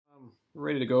We're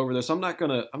ready to go over this. I'm not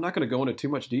gonna go into too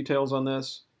much details on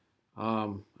this.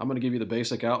 I'm gonna give you the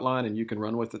basic outline, and you can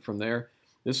run with it from there.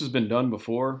 This has been done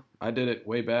before. I did it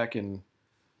way back in,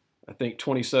 I think,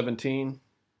 2017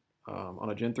 on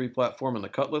a Gen 3 platform in the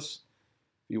Cutlass.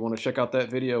 If you want to check out that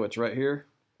video, it's right here.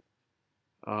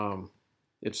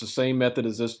 It's the same method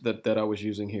as this that I was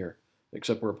using here,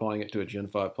 except we're applying it to a Gen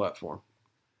 5 platform.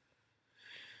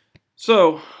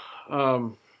 So,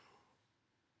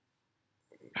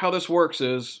 how this works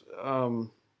is you're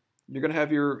going to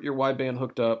have your wideband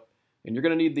hooked up, and you're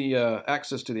going to need the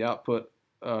access to the output,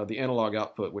 the analog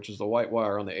output, which is the white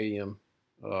wire on the AM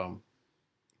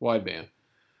wideband.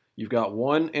 You've got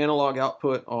one analog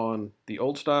output on the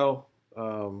old style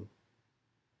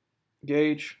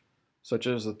gauge, such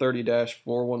as the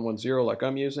 30-4110 like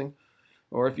I'm using,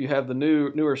 or if you have the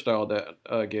newer style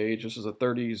gauge, this is a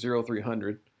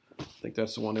 30-0300. I think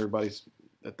that's the one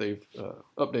that they've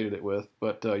updated it with,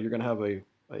 but you're going to have a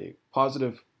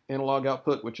positive analog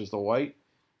output, which is the white,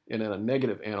 and then a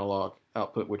negative analog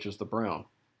output, which is the brown.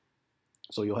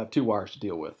 So you'll have two wires to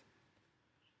deal with.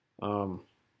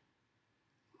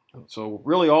 So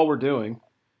really all we're doing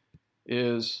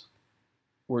is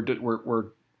we're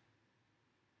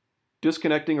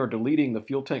disconnecting or deleting the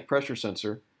fuel tank pressure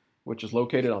sensor, which is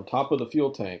located on top of the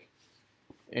fuel tank,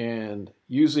 and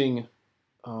using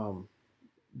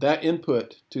that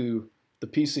input to the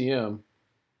PCM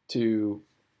to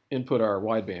input our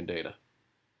wideband data.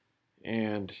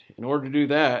 And in order to do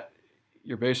that,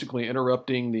 you're basically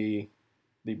interrupting the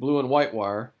blue and white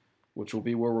wire, which will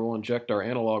be where we'll inject our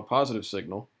analog positive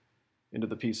signal into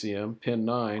the PCM, pin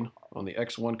 9 on the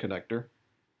X1 connector.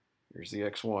 Here's the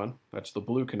X1. That's the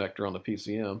blue connector on the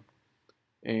PCM.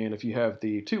 And if you have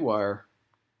the 2-wire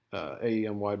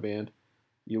AEM wideband,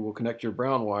 you will connect your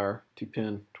brown wire to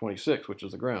pin 26, which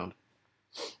is the ground.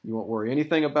 You won't worry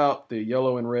anything about the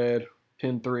yellow and red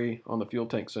pin 3 on the fuel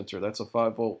tank sensor. That's a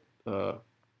 5-volt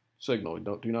signal.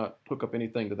 Do not hook up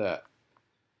anything to that.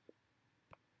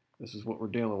 This is what we're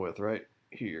dealing with right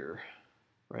here.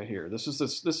 Right here. This is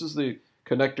the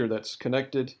connector that's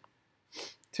connected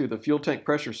to the fuel tank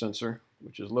pressure sensor,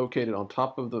 which is located on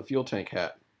top of the fuel tank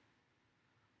hat.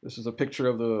 This is a picture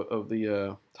of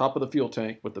the top of the fuel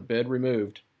tank with the bed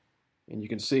removed, and you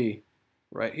can see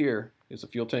right here is the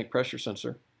fuel tank pressure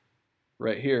sensor.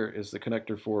 Right here is the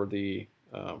connector for the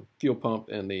fuel pump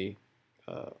and the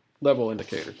level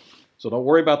indicator. So don't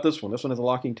worry about this one. This one has a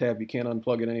locking tab. You can't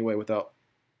unplug it anyway without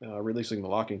releasing the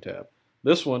locking tab.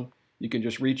 This one, you can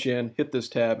just reach in, hit this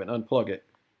tab, and unplug it,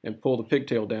 and pull the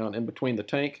pigtail down in between the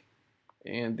tank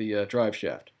and the drive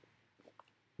shaft.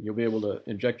 You'll be able to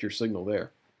inject your signal there.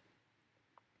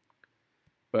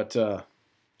 But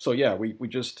so yeah, we're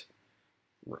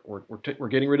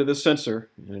getting rid of this sensor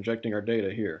and injecting our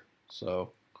data here.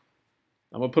 So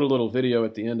I'm gonna put a little video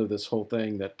at the end of this whole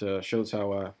thing that shows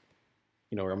how I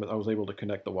was able to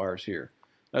connect the wires here.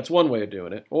 That's one way of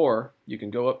doing it. Or you can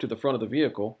go up to the front of the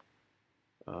vehicle,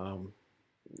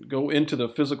 go into the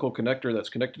physical connector that's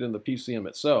connected in the PCM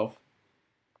itself,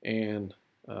 and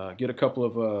get a couple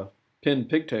of pin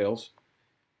pigtails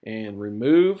and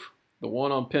remove the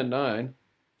one on pin 9,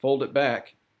 fold it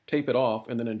back, tape it off,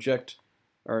 and then and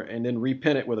then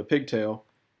repin it with a pigtail,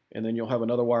 and then you'll have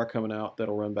another wire coming out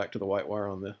that'll run back to the white wire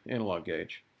on the analog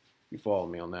gauge. You follow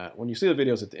me on that. When you see the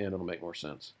videos at the end, it'll make more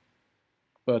sense.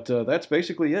 But that's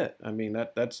basically it. I mean,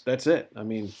 that's it. I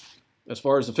mean, as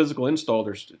far as the physical install,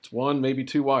 it's one, maybe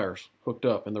 2 wires hooked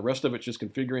up, and the rest of it's just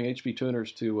configuring HP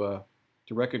tuners to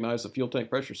recognize the fuel tank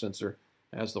pressure sensor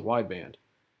as the wideband.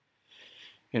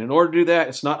 And in order to do that,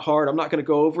 it's not hard. I'm not going to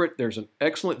go over it. There's an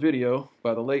excellent video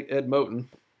by the late Ed Moten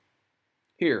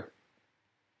here,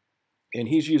 and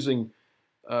he's using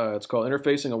it's called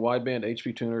Interfacing a Wideband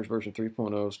HP Tuners version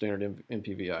 3.0 standard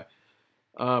MPVI.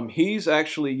 He's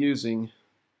actually using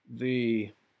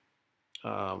the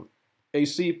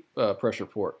AC pressure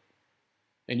port.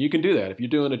 And you can do that. If you're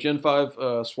doing a Gen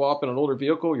 5 swap in an older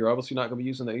vehicle, you're obviously not going to be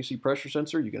using the AC pressure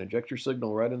sensor. You can inject your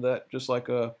signal right into that, just like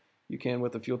you can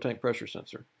with the fuel tank pressure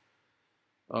sensor.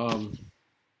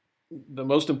 The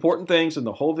most important things in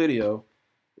the whole video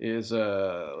is,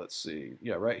 let's see,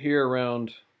 yeah, right here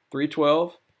around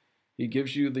 312, he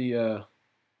gives you the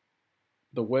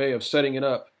way of setting it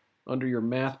up under your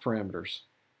math parameters.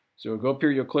 So you'll go up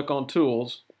here, you'll click on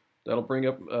Tools, that'll bring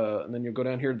up, and then you'll go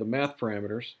down here to the math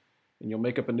parameters, and you'll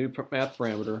make up a new math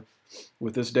parameter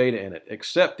with this data in it.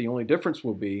 Except the only difference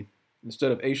will be,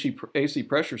 instead of AC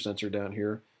pressure sensor down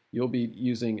here, you'll be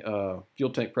using fuel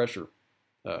tank pressure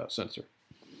sensor.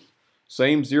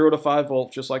 Same 0 to 5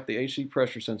 volts, just like the AC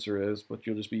pressure sensor is, but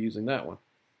you'll just be using that one.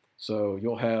 So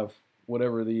you'll have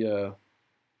whatever the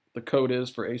the code is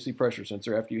for AC pressure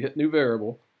sensor. After you hit new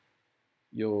variable,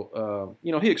 you'll,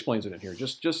 you know, he explains it in here.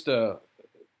 Just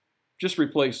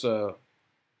replace fuel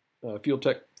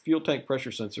tank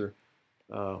pressure sensor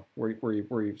where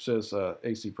he says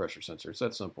AC pressure sensor. It's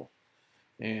that simple.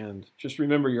 And just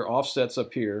remember your offsets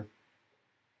up here.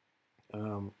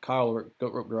 Kyle at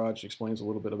Goat Rope Garage explains a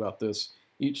little bit about this.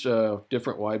 Each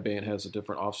different wideband has a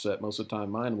different offset. Most of the time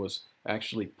mine was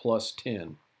actually plus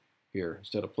 10 here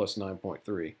instead of plus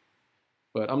 9.3.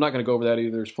 But I'm not going to go over that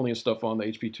either. There's plenty of stuff on the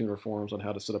HP Tuner forums on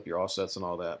how to set up your offsets and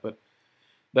all that. But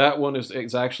that one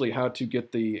is actually how to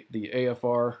get the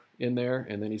AFR in there.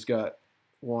 And then he's got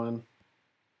one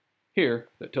here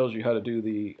that tells you how to do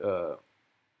the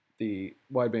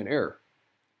wideband error.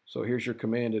 So here's your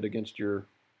commanded against your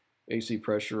AC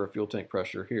pressure or fuel tank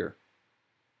pressure here.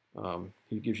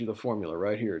 He gives you the formula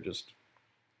right here. Just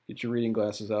get your reading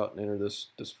glasses out and enter this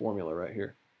formula right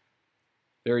here.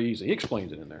 Very easy. He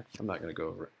explains it in there. I'm not going to go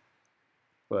over it.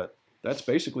 But that's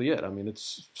basically it. I mean,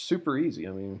 it's super easy.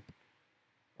 I mean,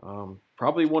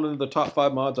 probably one of the top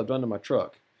 5 mods I've done to my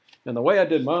truck. And the way I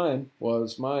did mine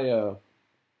was my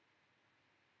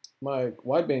my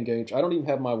wideband gauge. I don't even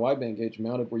have my wideband gauge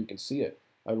mounted where you can see it.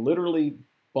 I literally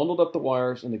bundled up the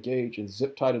wires in the gauge and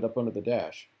zip tied it up under the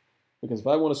dash. Because if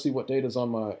I want to see what data is on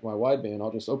my wideband,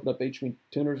 I'll just open up HP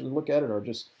Tuners and look at it, or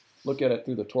just look at it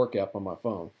through the Torque app on my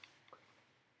phone.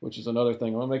 Which is another thing.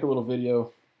 I'm going to make a little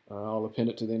video. I'll append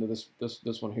it to the end of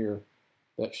this one here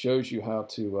that shows you how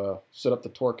to set up the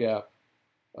Torque app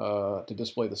to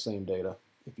display the same data.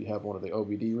 If you have one of the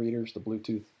OBD readers, the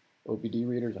Bluetooth OBD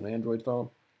readers, an Android phone.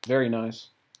 Very nice.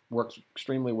 Works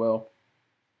extremely well.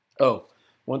 Oh,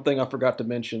 one thing I forgot to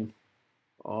mention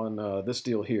on this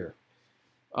deal here.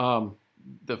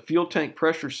 The fuel tank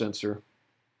pressure sensor,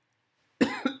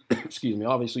 excuse me,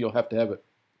 obviously you'll have to have it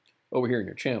over here in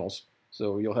your channels.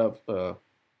 So you'll have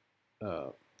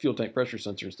fuel tank pressure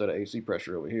sensor instead of AC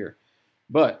pressure over here.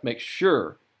 But make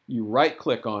sure you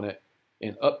right-click on it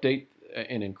and update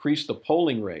and increase the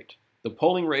polling rate. The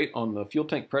polling rate on the fuel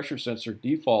tank pressure sensor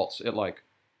defaults at like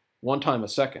 1 time a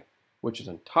second, which is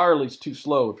entirely too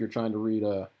slow if you're trying to read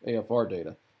AFR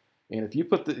data. And if you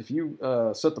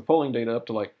set the polling data up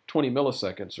to like 20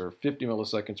 milliseconds or 50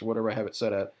 milliseconds or whatever I have it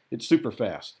set at, it's super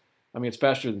fast. I mean, it's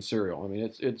faster than serial. I mean,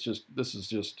 this is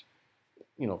just,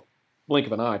 you know, blink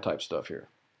of an eye type stuff here.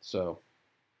 So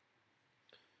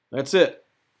that's it.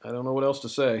 I don't know what else to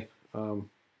say.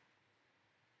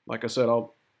 Like I said,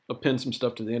 I'll append some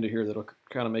stuff to the end of here that'll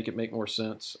kind of make it make more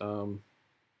sense.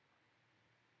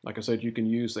 Like I said, you can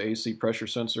use the AC pressure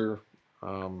sensor.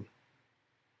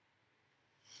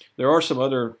 There are some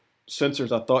other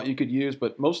sensors I thought you could use,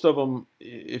 but most of them,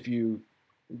 if you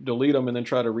delete them and then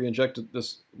try to re-inject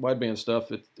this wideband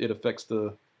stuff, it affects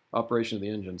the operation of the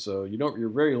engine. So you're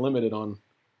very limited on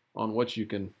what you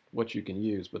can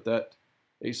use. But that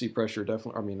AC pressure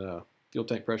definitely, fuel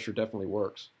tank pressure definitely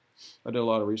works. I did a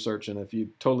lot of research, and if you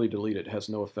totally delete it, it has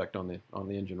no effect on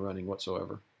the engine running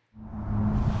whatsoever.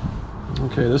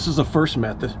 Okay, this is the first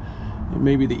method. It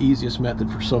may be the easiest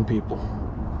method for some people.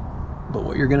 But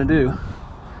what you're going to do,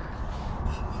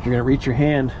 you're going to reach your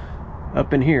hand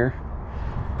up in here,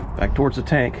 back towards the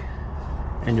tank,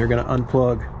 and you're going to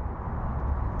unplug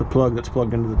the plug that's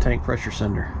plugged into the tank pressure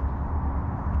sender,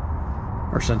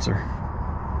 or sensor.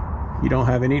 You don't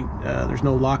have any, there's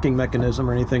no locking mechanism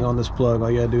or anything on this plug. All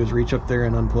you gotta do is reach up there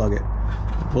and unplug it.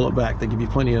 Pull it back. They give you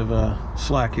plenty of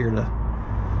slack here to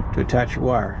attach your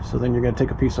wire. So then you're gonna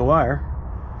take a piece of wire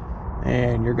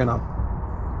and you're gonna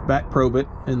back probe it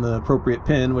in the appropriate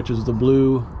pin, which is the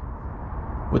blue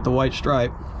with the white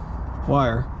stripe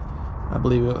wire. I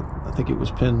think it was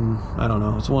pin, I don't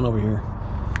know, it's one over here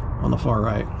on the far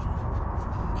right.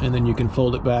 And then you can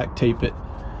fold it back, tape it,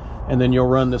 and then you'll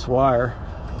run this wire,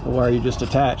 the wire you just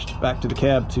attached, back to the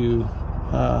cab to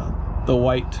the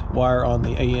white wire on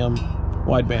the AM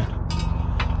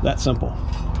wideband. That simple.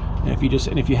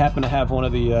 And if you happen to have one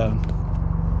of the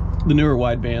newer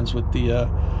widebands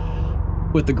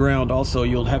with the ground also,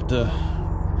 you'll have to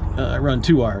run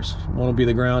 2 wires. One will be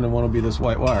the ground and one will be this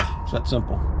white wire. It's that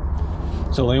simple.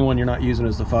 So the only one you're not using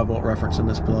is the 5-volt reference in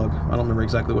this plug. I don't remember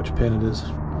exactly which pin it is.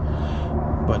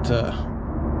 But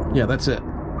yeah, that's it.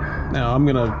 Now I'm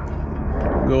gonna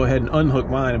go ahead and unhook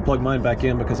mine and plug mine back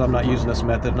in because I'm not using this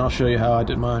method, and I'll show you how I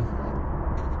did mine.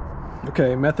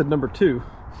 Okay, method number 2,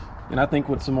 and I think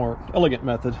with some more elegant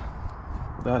method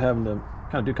without having to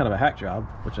kind of a hack job,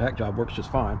 which a hack job works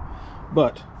just fine.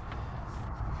 But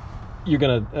you're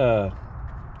gonna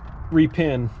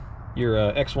repin your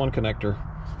X1 connector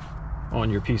on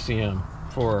your PCM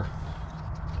for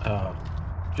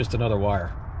just another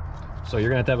wire. So you're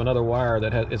gonna have to have another wire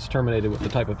that it's terminated with the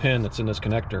type of pin that's in this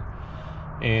connector.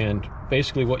 And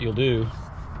basically what you'll do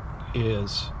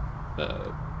is, you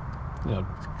know,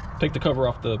 take the cover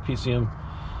off the PCM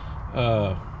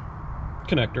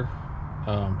connector,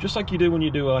 just like you do when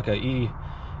you do like a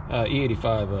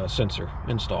E85 sensor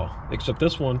install. Except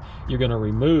this one, you're gonna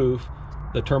remove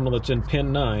the terminal that's in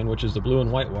pin 9, which is the blue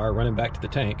and white wire running back to the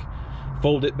tank,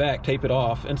 fold it back, tape it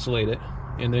off, insulate it,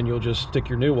 and then you'll just stick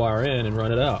your new wire in and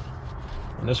run it out.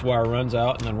 And this wire runs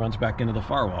out and then runs back into the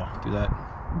firewall through that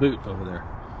boot over there.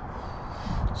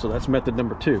 So that's method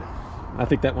number 2. I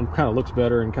think that one kind of looks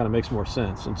better and kind of makes more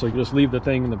sense. And so you just leave the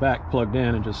thing in the back plugged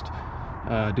in and just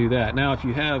do that. Now if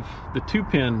you have the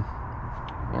 2-pin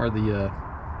or the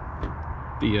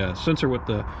sensor with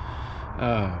the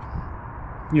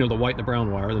you know, the white and the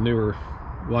brown wire, the newer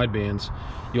widebands,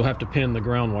 you'll have to pin the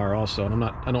ground wire also. And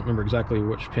I don't remember exactly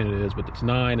which pin it is, but it's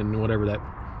 9 and whatever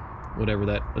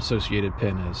that associated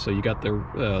pin is. So you got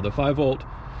the 5 volt,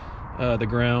 the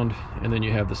ground, and then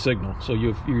you have the signal. So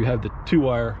you have the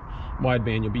 2-wire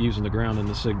wideband, you'll be using the ground and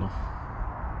the signal.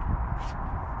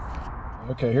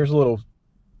 Okay, here's a little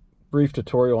brief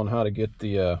tutorial on how to get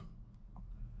the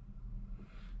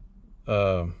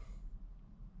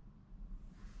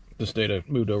this data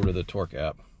moved over to the Torque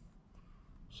app.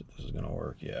 So this is going to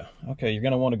work, yeah. Okay, you're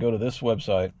going to want to go to this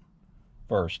website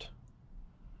first,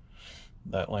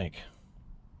 that link.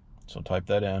 So type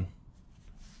that in,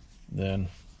 then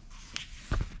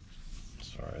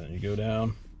you go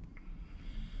down,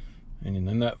 and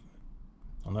then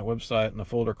on that website in the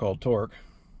folder called Torque,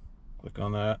 click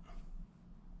on that,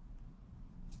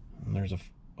 and there's a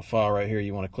file right here.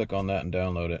 You want to click on that and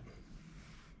download it.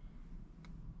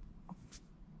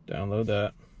 Download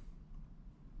that.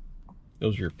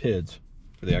 Those are your PIDs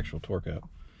for the actual Torque app.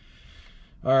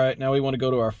 Alright, now we want to go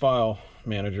to our file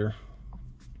manager.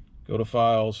 Go to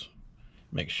Files.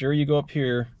 Make sure you go up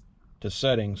here to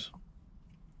Settings,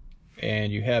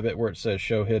 and you have it where it says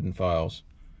Show Hidden Files.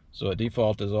 So at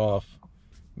default is off.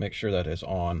 Make sure that is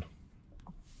on.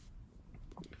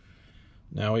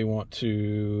 Now we want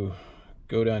to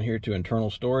go down here to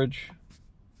Internal Storage.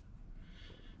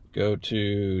 Go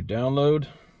to Download.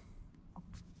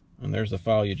 And there's the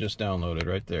file you just downloaded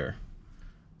right there.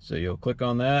 So you'll click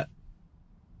on that.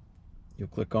 You'll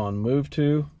click on Move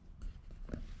To.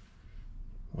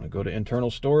 Want to go to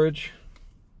Internal Storage.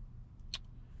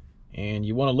 And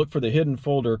you want to look for the hidden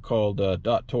folder called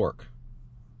 .torque.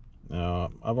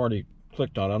 Now, I've already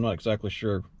clicked on it. I'm not exactly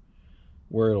sure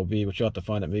where it'll be, but you'll have to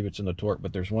find it. Maybe it's in the Torque,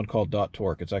 but there's one called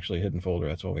 .torque. It's actually a hidden folder.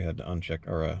 That's why we had to uncheck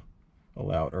or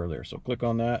allow it earlier. So click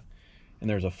on that. And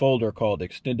there's a folder called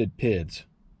Extended PIDs.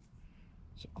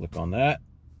 So click on that,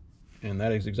 and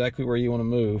that is exactly where you want to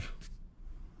move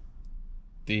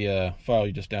the file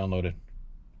you just downloaded.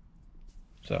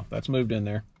 So that's moved in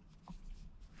there.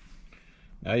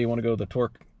 Now you want to go to the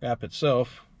Torque app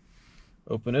itself,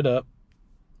 open it up,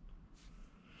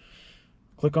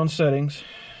 click on Settings,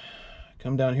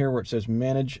 come down here where it says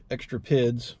Manage Extra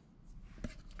PIDs,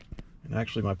 and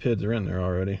actually my PIDs are in there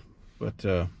already, but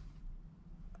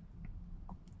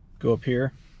go up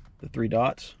here, the 3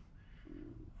 dots.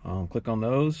 Click on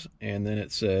those, and then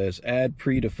it says Add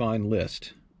Predefined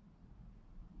List.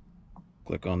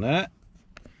 Click on that,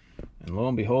 and lo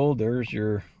and behold, there's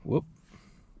your, whoop,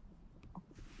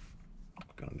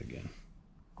 click on it again.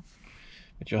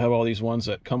 But you'll have all these ones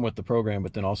that come with the program,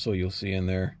 but then also you'll see in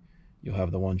there, you'll have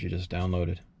the ones you just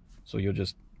downloaded. So you'll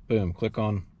just, boom, click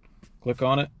on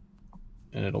it,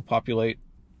 and it'll populate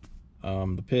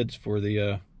the PIDs for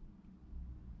the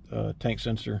tank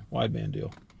sensor wideband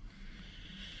deal.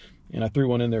 And I threw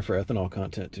one in there for ethanol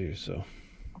content too. So,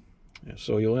 yeah,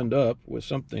 so you'll end up with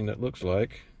something that looks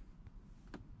like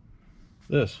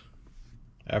this.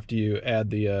 After you add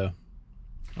the,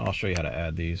 I'll show you how to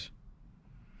add these.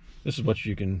 This is what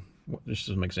you can, just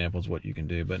some examples of what you can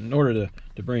do. But in order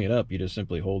to bring it up, you just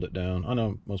simply hold it down. I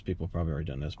know most people have probably already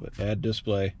done this, but add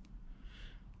display,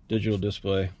 digital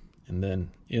display, and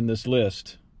then in this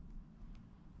list,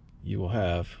 you will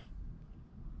have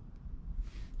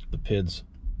the PIDs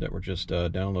that were just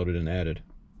downloaded and added.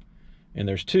 And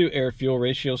there's 2 air-fuel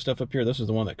ratio stuff up here. This is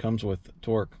the one that comes with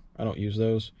Torque. I don't use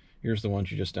those. Here's the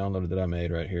ones you just downloaded that I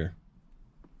made right here.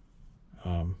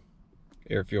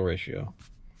 Air-fuel ratio.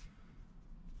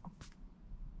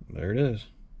 There it is.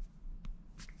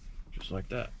 Just like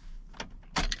that.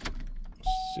 Let's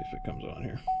see if it comes on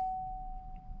here.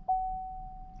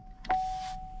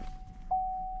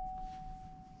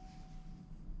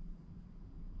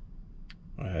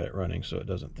 I had it running so it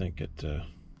doesn't think it, let's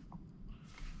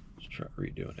try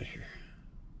redoing it here.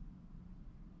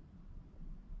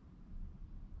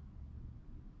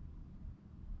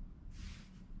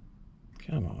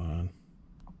 Come on.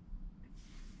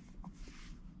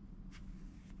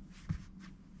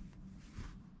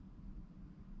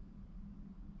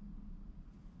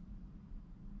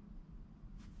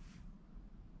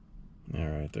 All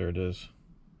right, there it is.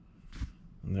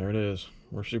 And there it is.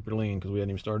 We're super lean because we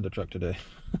hadn't even started the truck today.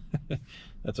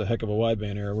 That's a heck of a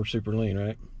wideband error. We're super lean,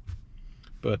 right?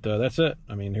 But that's it.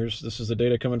 I mean, this is the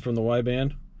data coming from the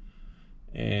wideband,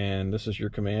 and this is your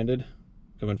commanded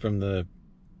coming from the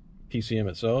PCM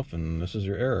itself, and this is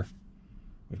your error.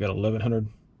 We've got 1100%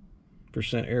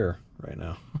 error right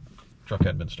now. Truck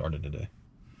hadn't been started today.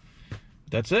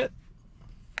 That's it.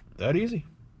 That easy.